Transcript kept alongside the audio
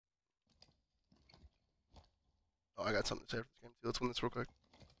Oh, I got something to say. Let's win this real quick.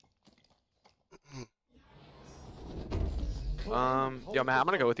 Yo, Matt, I'm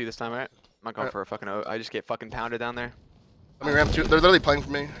gonna go with you this time, right? I'm not going for a fucking O. I just get fucking pounded down there. I mean, ramp 2. They're literally playing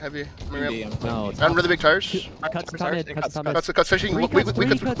for me. Heavy. No, I'm really big tires. Cuts fishing. We cuts.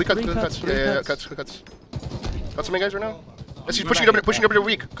 Yeah, cuts. Cuts some guys right now. Yes, he's pushing over to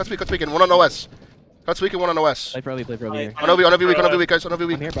weak. Cuts weak, and one on OS. Cuts weak and one on OS. Play for early. On OV weak, guys. On OV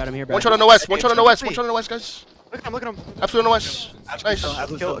weak. I'm here, Brad. One shot on OS. One shot on OS, guys. Look at him. Absolute on OS. Nice.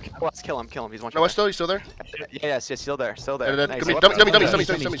 Kill him. He's one shot. OS still? He's still there? Yes, still there. Nice.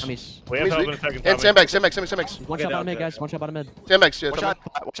 Dummies. We have to open a second. And sandbags. One shot bottom mid, guys. One shot bottom mid. Sandbags, yeah. One shot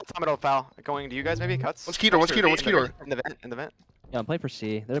top middle foul. Going to you guys maybe? Cuts? One's Keter. In the vent. Yeah, I'm playing for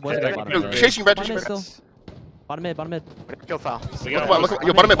C. There was a guy bottom mid. Chasing red. Bottom mid. Kill foul. Yo,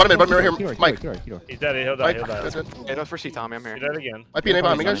 bottom mid right here. Mike. He's dead. He'll die. That's good. Yeah, no, for C, Tommy. I'm here. He's dead again. Might be an A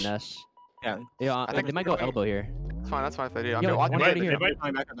behind me, guys. Yeah, I think they might go elbow here. That's fine if they do. I'm Yo, gonna watch one it. right here.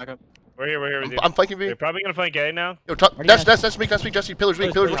 We're here with you. I'm flanking V. They're probably gonna flank A now. Yo, that's weak, Jesse. Pillars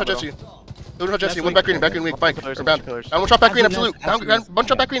weak. One shot Jesse. One back green weak. Mike. Or bound. One shot back green, absolute. One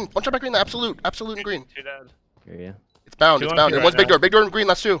shot back green, absolute and green. Yeah. It's bound. And one's big door and green,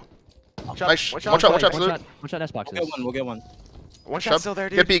 that's 2. Nice. One shot, absolute. One shot S boxes. We'll get one. One shot still there,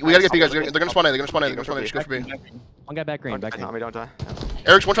 dude. Get B. We gotta get B, guys. They're gonna spawn A. Just go for B. One guy back green. Tommy, don't die.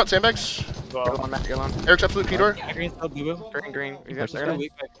 Eric's one shot sandbags. Go on. Eric's absolute Keter. Green.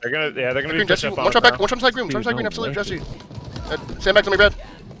 They're gonna be Jesse. One shot back. One shot side green. Absolute Jesse. Sandbags on me, Brad.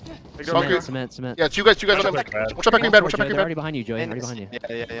 Cement. Yeah, two guys on him. One shot back green, Brad. Already behind you, Joey. Already behind you.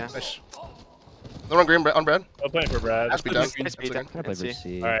 Yeah. Nice. They're on green on Brad. I'm playing for Brad. That's beat down. I play for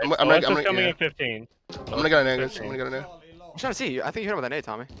C. Alright, I'm coming in 15. I'm gonna get an A, guys. I'm trying to see. I think you hit him with an A,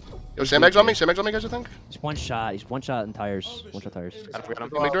 Tommy. Yo, sandbags on me, guys, I think. He's one shot in tires. One shot tires. I forgot him.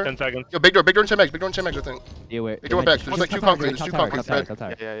 Big door. 10 seconds. Yo, big door and sandbags, I think. Big door back. There's like 2 concrete.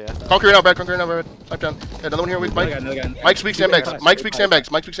 Yeah. Concrete now, Brad. Type down. Yeah, another one here with Mike. Mike's weak sandbags. Mike's weak sandbags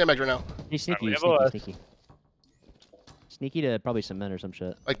right now. He's sneaky. Sneaky to probably cement or some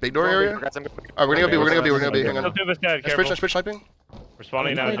shit. Like big door area? Alright, we're gonna be. Hang on. Switch sniping. We're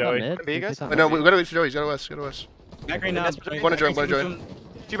spawning now, Joey. No, we gotta wait for Joey. He's got OS. Back right now. One to join.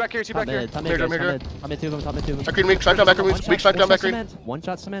 Two back here. Top mid, two of them. Back green weak, snipe down back green. One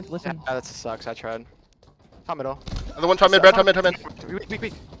shot cement, listen. Yeah, that sucks. I tried. Top middle. Another one, top mid, Brad.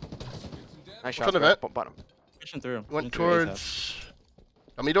 Weak. Nice shot. From the vent. Bottom. Pushing through. Went towards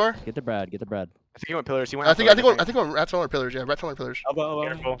dummy door. Get the Brad. I think he went pillars. I think rats on pillars. Yeah, rats on pillars. Elbow.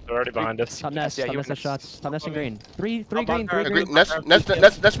 Careful, they're already behind us. Top nest shots. Top nest and green. Three green.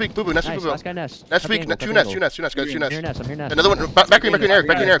 Nest weak, boo boo. Last guy nest. Nest weak. Two nest, guys. Two I'm here nest. nest. Another one. Back green, Eric.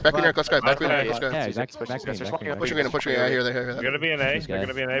 Let's go. Back green, let's go. Yeah, back green. Pushing. Yeah, here. They're gonna be an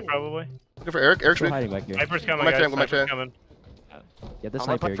A. Probably. Looking for Eric. Eric's weak. Hiding back here. Sniper's coming, Go back guys. there. Sniper's coming. Get the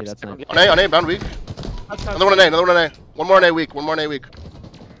sniper here. Get that sniper. On A, bound weak. Another one on A. One more on A weak. One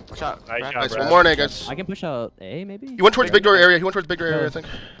shot. Nice. One more on A, guys. I can push out A maybe. He went towards big door area. I think.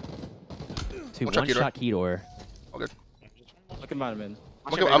 One shot key door. All good. Look at bottom in.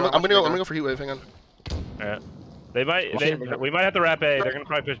 I'm gonna go for heat wave. Hang on. Alright. We might have to wrap A. They're gonna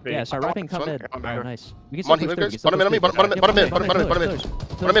probably push B. Yeah, start wrapping. Come mid. Oh, nice. Come on, heat wave, guys. Bottom mid on me.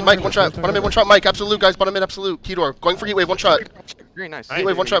 Bottom mid, Mike. One shot. Mike. Absolute, guys. Bottom mid, absolute. Key door. Going for heat wave. One shot. Green, nice. Heat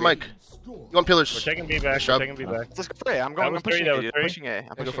wave. One shot, Mike. You want pillars? We're taking B back. Let's go for A. I'm pushing A. I'm pushing A.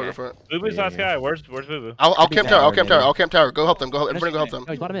 Go for it. Bubu's last guy. Where's Bubu? I'll camp tower. Go help them. Everybody go help them.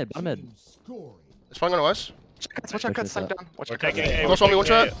 Oh, he's bottom mid. It's flying on OS. Watch out, cut, snipe down. We're taking A. Close on me, one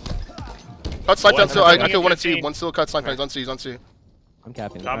shot. Cut snipe down still. I kill one at C. One still cut snipe down. He's on C. I'm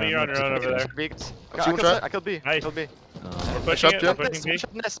capping. Tommy, you're on your own over there. I killed B. Nice. Killed B. We're pushing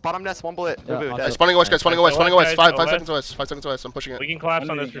it. Bottom nest, one bullet. Spawning OS, guys. Spawning OS. 5 seconds OS. 5 seconds OS. I'm pushing it. We can collapse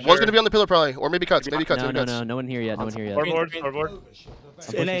on this for sure. One's gonna be on the pillar probably, or maybe cuts. No one here yet. Scoreboard.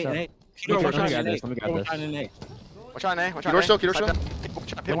 In A. Let me grab this. Watch out, A. Keter still.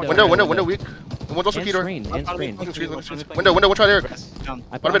 Window weak. And one's also Keter. Window, one shot, Eric.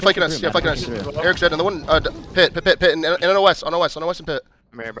 Bottom mid flanking us. Yeah, flanking us. Eric's dead. And the one, pit, and an OS and pit.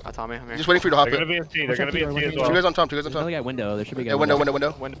 I'm here, Tommy. I'm here. Just waiting for you to hop They're gonna be in C. They're gonna be in C as well. Two guys on top. Another guy window. There should be a guy. Yeah,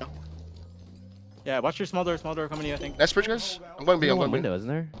 window. Yeah, watch your small door coming to you, I think. Next bridge, guys. I'm going B. Window, isn't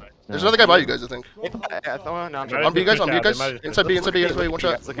there? There's another guy by you guys, I think. On B, guys. Inside B. One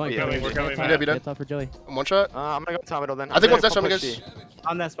shot. We're coming. Yeah, be done. For Joey. One shot. I'm gonna go Tommy then. I think one's next time, guys.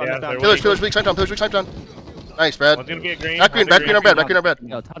 On that Yeah, spot. Pillars weak, snipe down. Nice, Brad. One's gonna be a green. Back green on Brad.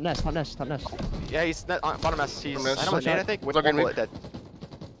 Yo, top nest. Yeah, he's bottom nest. He's. Nest. I know what I think. What's our green bullet dead.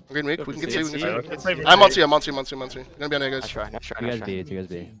 Green weak. We can get C. I'm on C. Gonna be on A, guys. Nice try. You guys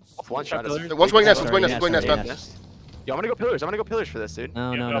B. One shot. One's going nest. Bad. Yo, I'm gonna go pillars. I'm gonna go pillars for this, dude.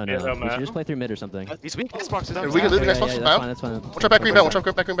 No, Yeah, no, no, yeah, no. no, We should man. just play through mid or something. He's weak. This box is Yeah, out. we can lose Yeah, next yeah, box. yeah, Bound. that's fine. One shot back green bound. One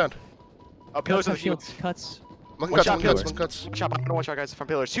shot back green bound. Oh, pillars of the Shields, shield. cuts. One One cuts. shot One cuts. pillars. One cuts. One shot bottom middle, one shot guys from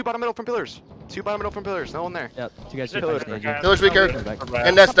pillars. Two bottom middle from pillars. Two bottom middle from pillars. No one there. Yep. Two guys. Pillars. Pillars weak, Eric.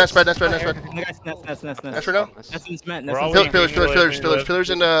 And nest spread. Nest Nest, right now. Nest in cement. We're Nest all in weak. cement. Pillars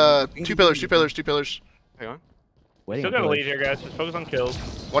and two pillars. Hang on. Waiting Still on got a lead push. here, guys. Just focus on kills.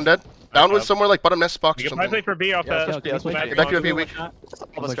 One dead. Down was somewhere like bottom nest box You or can probably something. play for B off Yeah, that. yeah, yeah, Get back to your B weak.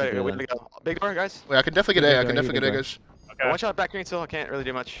 Let's go. We're good to go. Big door, guys. Wait, I can definitely get A. I can definitely get A, guys. Okay. One shot back green still. I can't really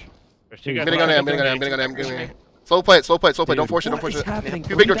do much. There's two guys. I'm bidding on A. I'm bidding on A. I'm bidding on A. Slow play it. Slow play it. Don't force it. Don't force it. Happening?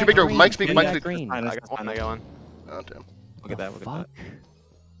 Too big door. Too big door. Mike's speak. Mike's speak. Green. I got one. I got one. Oh damn. Look at that. Look at that.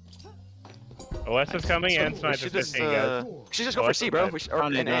 OS is coming and We Sniper's should just 15, guys. we should just go for C, bro. We should, or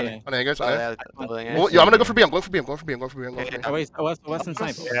On in it, on A. it. On A, guys. Oh, On A. yeah, doubling A. Well, yo, I'm gonna go for B. I'm going for B. I'm going for B. I'm going for B. I'm going for B. Oh, wait, and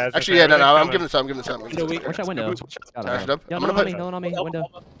snipe. Yeah, it's Actually, just yeah, no, everything's I'm coming. giving this up. I'm giving this up. Window weak. Watch that window. Got Dash it. it up. Yeah, I'm no gonna one on put me. No one on me. Window.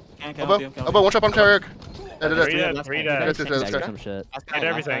 Can't help you. elbow. One shot on tower, Eric. Three dead, three dead. Let's go. Some shit. Get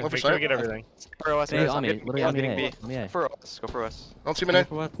everything. One for Make sure we sight. get everything. For us, Hey, guys. on I'm me. getting Literally B. on I'm me. getting B. On me. A. For us. Go for us. Don't see me now.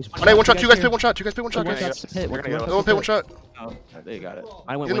 On On A, one shot. Two guys pit one shot. Two guys pit one shot, One guys. shot's hit. We're One gonna go. Another one pit one shot. Oh, there you got it.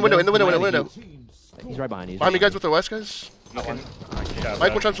 I went In the window. In the window. In the window. He's right behind you. Behind me, guys, with the West, guys. Yeah,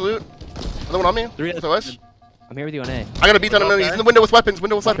 Mike, one shot salute. Another one on me. With the West. I'm here with you on A. I gotta beat down him. He's in the window with weapons.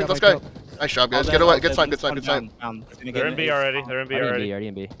 Let's Watch go. out. Nice job, guys. Get away. Good sign. Good sign. Good sign. They're in B already. They're in B already. Already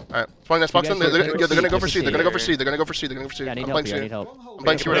in B. Alright, spawning that box You in. guys They're gonna go for C. C. They're gonna go for C. They're gonna go for C. They're gonna go for C. Yeah, I need I'm help playing here. I C. need help. I'm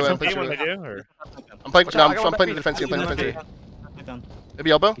playing C right away. I'm Play playing C when right they away. do, or? I'm playing. No, I got I'm playing one defensive. I'm playing back. defensive.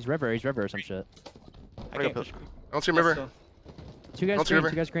 Maybe elbow. He's river or some shit. I'm gonna go push. I don't see him river. Two guys Don't see green. river.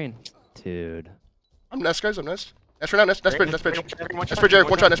 Two guys green. Dude. I'm Nest, guys. I'm Nest. Nest for now. Nest bridge. Nest bridge. One Nest bridge, Eric.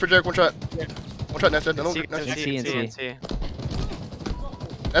 One shot. Nest bridge, Eric. One shot. One shot. Nest. No, C, Nest. C, and C.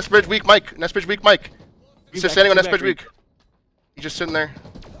 Nest bridge, weak Mike. Nest bridge, weak Mike. He's just standing on Nest bridge, weak. He's just sitting there.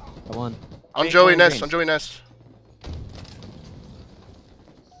 Come on. On Hey, Joey going Nest. green. On Joey Nest.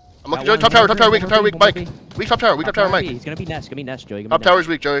 I'm looking Joey. Top tower. Top tower, weak. Top tower, weak. Mike. Weak top tower. Weak top tower, Mike. He's gonna be Nest. Gonna be Nest, Joey. Top tower's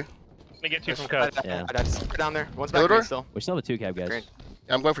weak, Joey. Let me get two from cut. Yeah. I just down there. One's Yellow back green door? still. We still have a 2 cab, guys. Green.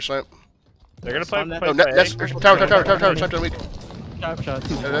 Yeah, I'm going for snipe. They're gonna play. No, No, play Nest. A. Tower. Snipe down weak. Shot.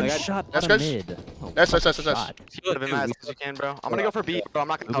 Yeah, One shot Nest, bottom guys. mid. Oh, Nest. shot. Heal it as much as you can, bro. I'm gonna go for B, bro. I'm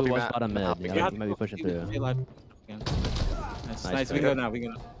not gonna help Ubu you, was Matt. bottom mid. I'll pick Yeah, you up. you might be pushing through. Nice. We can go now. We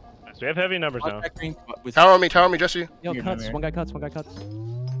can go. So we have heavy numbers now. Tower on me, Jesse. Yo, Here, cuts. here. One guy cuts. One guy cuts.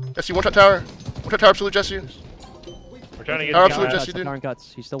 Jesse, one shot tower. One shot tower, absolute Jesse. We're trying to get Tower two absolute guys. Jesse, dude. Tower and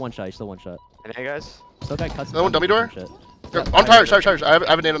cuts. He's still one shot. And hey, guys. Still guy cuts. Another one dummy door? Shit. Here, on tower, sorry. I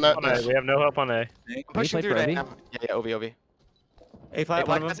have a nade on that. On A. Nice. We have no help on A. I'm play pushing through for that. Obi? Yeah, OB. A flat,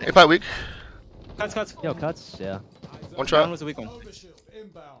 one of them. Hey, Pat, weak. Cuts. Yo, cuts. Yeah. One Down shot. was a weak one. Come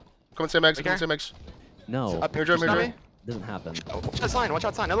and say Max. Come and say Max. No. Up Here, Joe, here, Joe. Doesn't happen. Watch that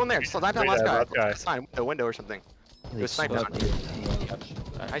sign. Another one there. Still 9 pound last Three guy. dead, last guy. Sign. A window or something. They was sniper. smoked me.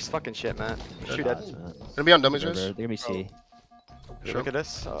 Nice fucking shit, man. Shoot Cuts, it. man. Gonna be on dummies, River. guys. They're gonna be C. Sure. Look at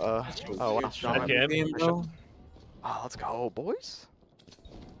this. Oh, wow. That's game. Oh, let's go, boys.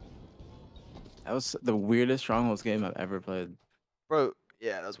 That was the weirdest Strongholds game I've ever played. Bro,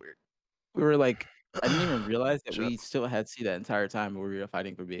 yeah, that was weird. We were like, I didn't even realize that Sure. we still had C that entire time where we were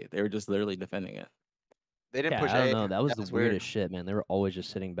fighting for B. They were just literally defending it. They didn't Yeah, push I don't A. know. That was the weird. weirdest shit, man. They were always just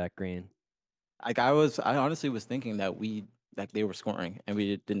sitting back green. Like I honestly was thinking that they were scoring and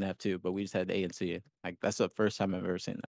we didn't have to, but we just had A and C. Like that's the first time I've ever seen that.